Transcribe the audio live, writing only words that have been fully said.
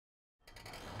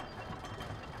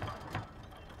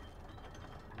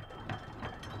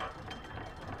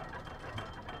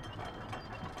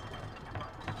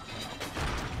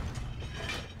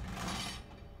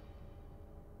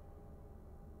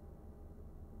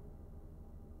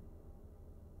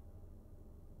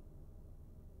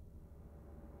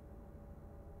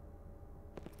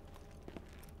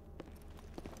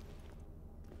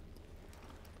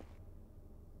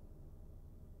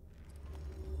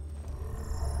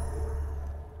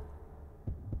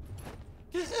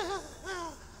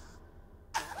Oh,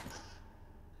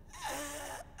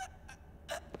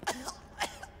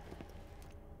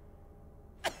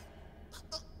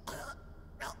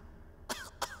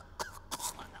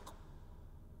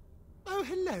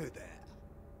 hello there.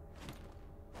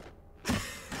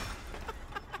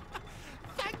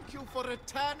 Thank you for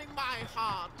returning my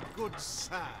heart, good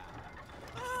sir.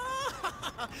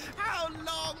 How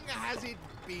long has it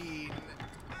been?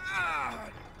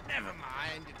 Never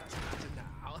mind, it doesn't matter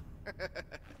now.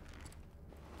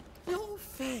 Your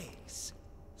face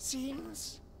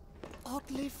seems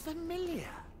oddly familiar.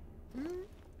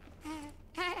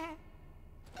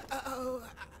 Oh,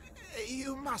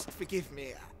 you must forgive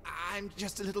me. I'm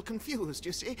just a little confused,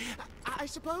 you see. I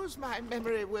suppose my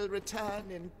memory will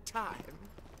return in time.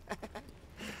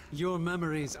 Your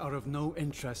memories are of no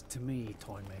interest to me,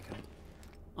 Toymaker.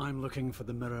 I'm looking for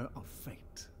the Mirror of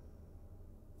Fate.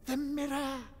 The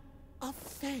Mirror of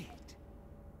Fate?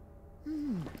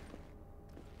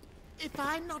 If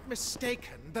I'm not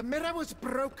mistaken, the mirror was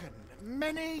broken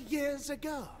many years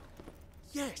ago.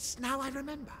 Yes, now I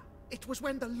remember. It was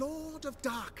when the Lord of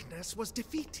Darkness was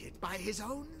defeated by his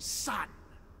own son.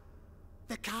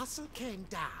 The castle came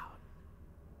down,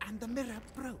 and the mirror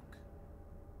broke.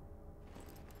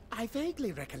 I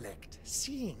vaguely recollect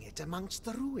seeing it amongst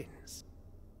the ruins.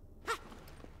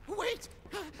 Wait!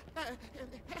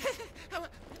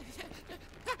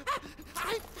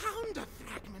 I found a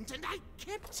fragment and I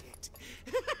kept it.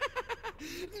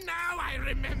 Now I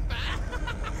remember.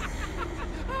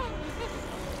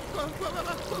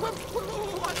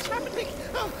 What's happening?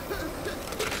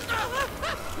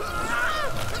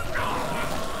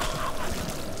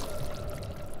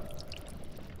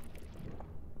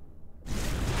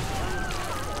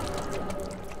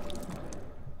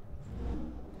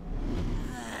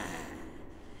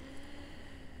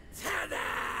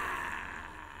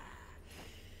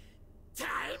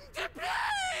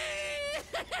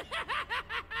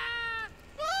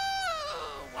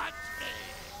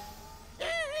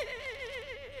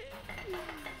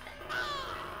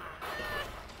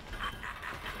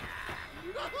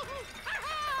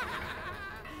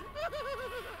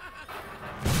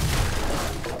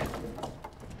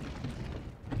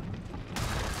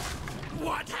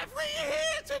 What have we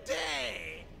here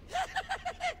today?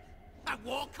 A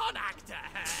walk-on actor,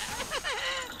 huh?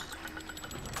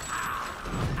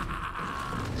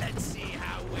 Let's see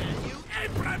how well you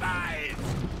improvise!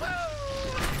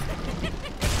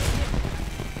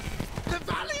 The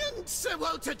valiant Sir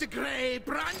Walter de Grey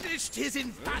brandished his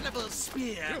infallible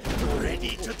spear,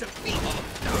 ready to defeat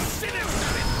the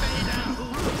sinister invader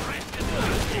who threatened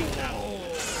our kingdom.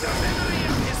 The memory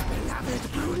of his beloved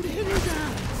Brunhilde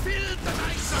filled the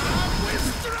knight's arm with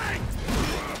strength!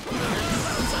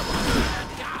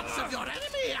 The arts of your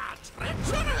enemy are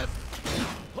treacherous!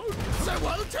 Sir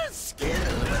Walter's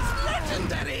skill was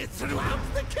legendary throughout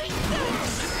the kingdom!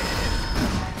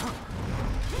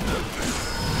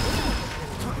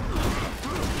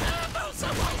 Careful,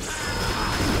 Sir Walter!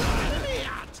 Your enemy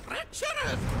are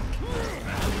treacherous!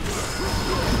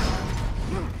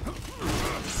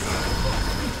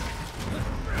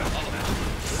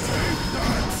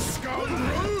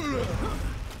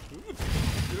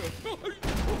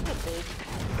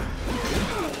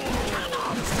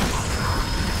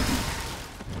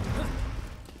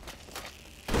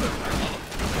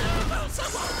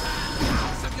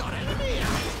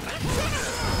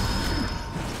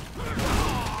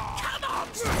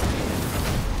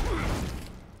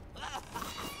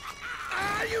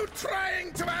 Are you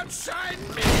trying to outshine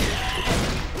me?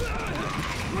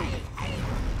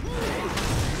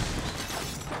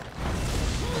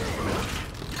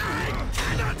 I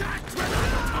cannot act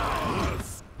without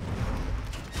pause!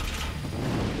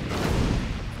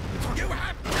 You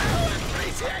have no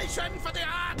appreciation for the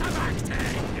art of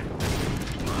acting!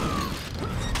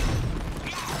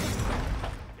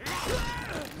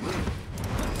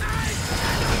 I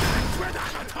cannot act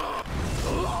without pause!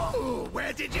 Ooh,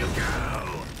 where did you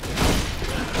go?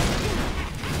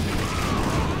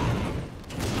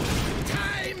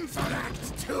 Time for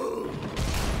Act 2!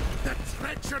 The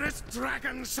treacherous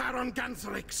dragon Saron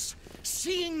Gantharix,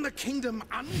 seeing the kingdom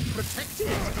unprotected,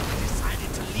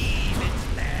 decided to leave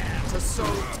its lair to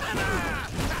sow terror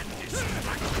and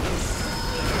destruction.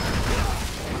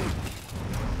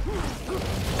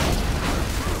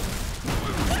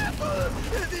 Careful!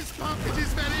 This pocket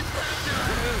is very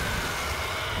fragile!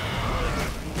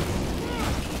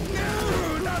 No,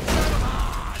 not so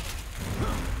hard!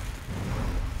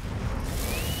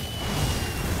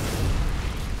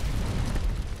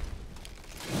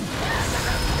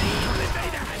 The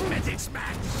invader has met its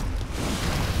match!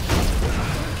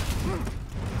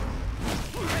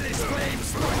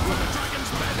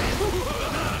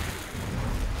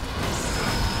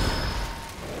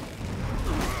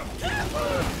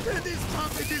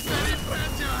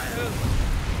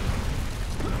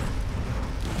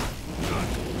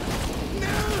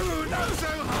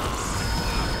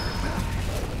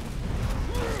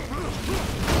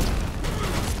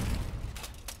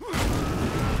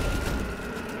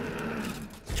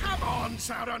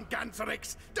 on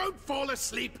Ganserix! Don't fall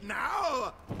asleep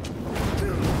now!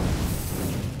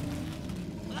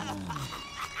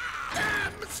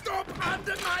 Damn! Stop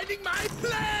undermining my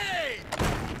play!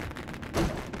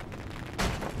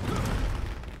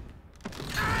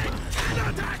 I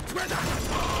cannot act without a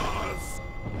pause!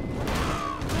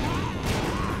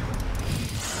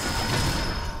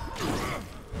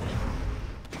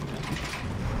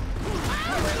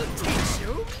 I will teach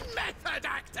you method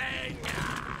acting!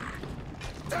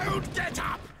 Don't get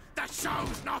up! The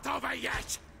show's not over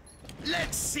yet!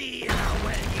 Let's see how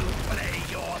well you play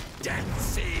your death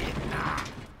scene!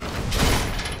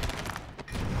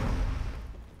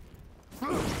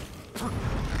 Oh,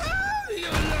 you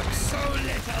look so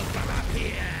little from up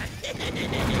here!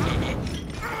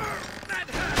 Oh, that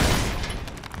hurts!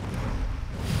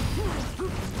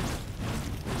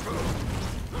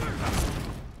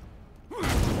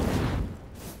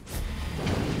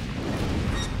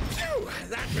 Phew,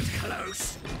 that was close!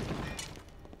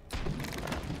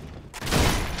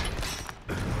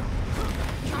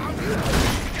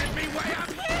 Get me way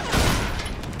up here!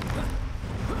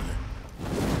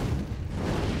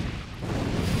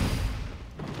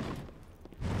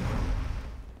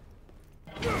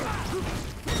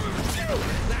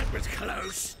 That was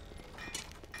close.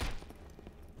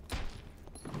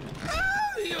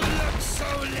 Oh, you look so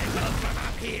little from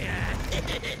up here.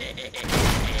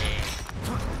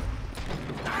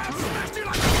 I'll smash you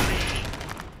like a flea!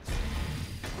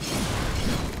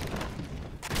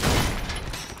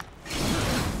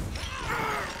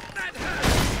 That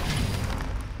hurts!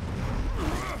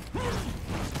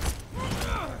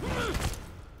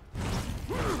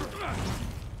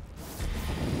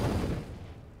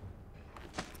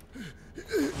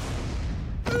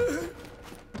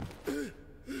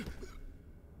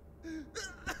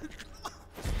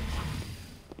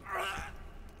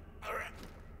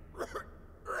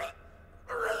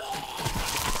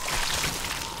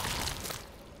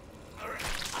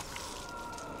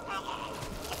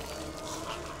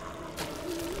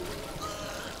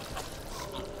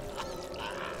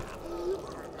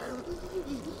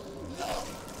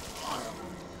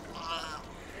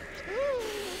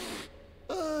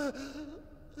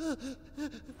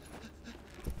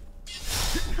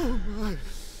 Oh my.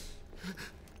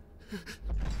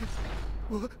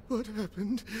 What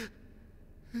happened?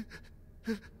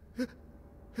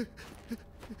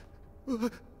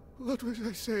 What was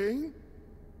I saying?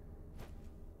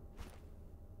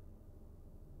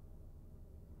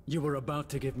 You were about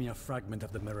to give me a fragment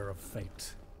of the Mirror of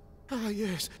Fate. Ah,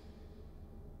 yes.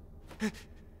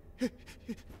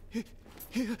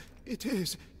 Here it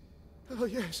is. Oh,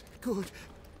 yes. Good.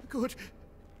 Good.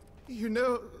 You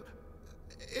know,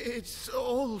 it's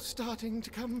all starting to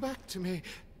come back to me.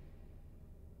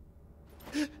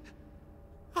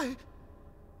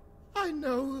 I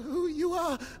know who you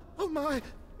are. Oh, my.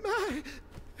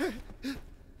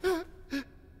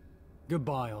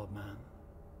 Goodbye, old man.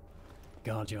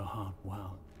 Guard your heart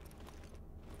well.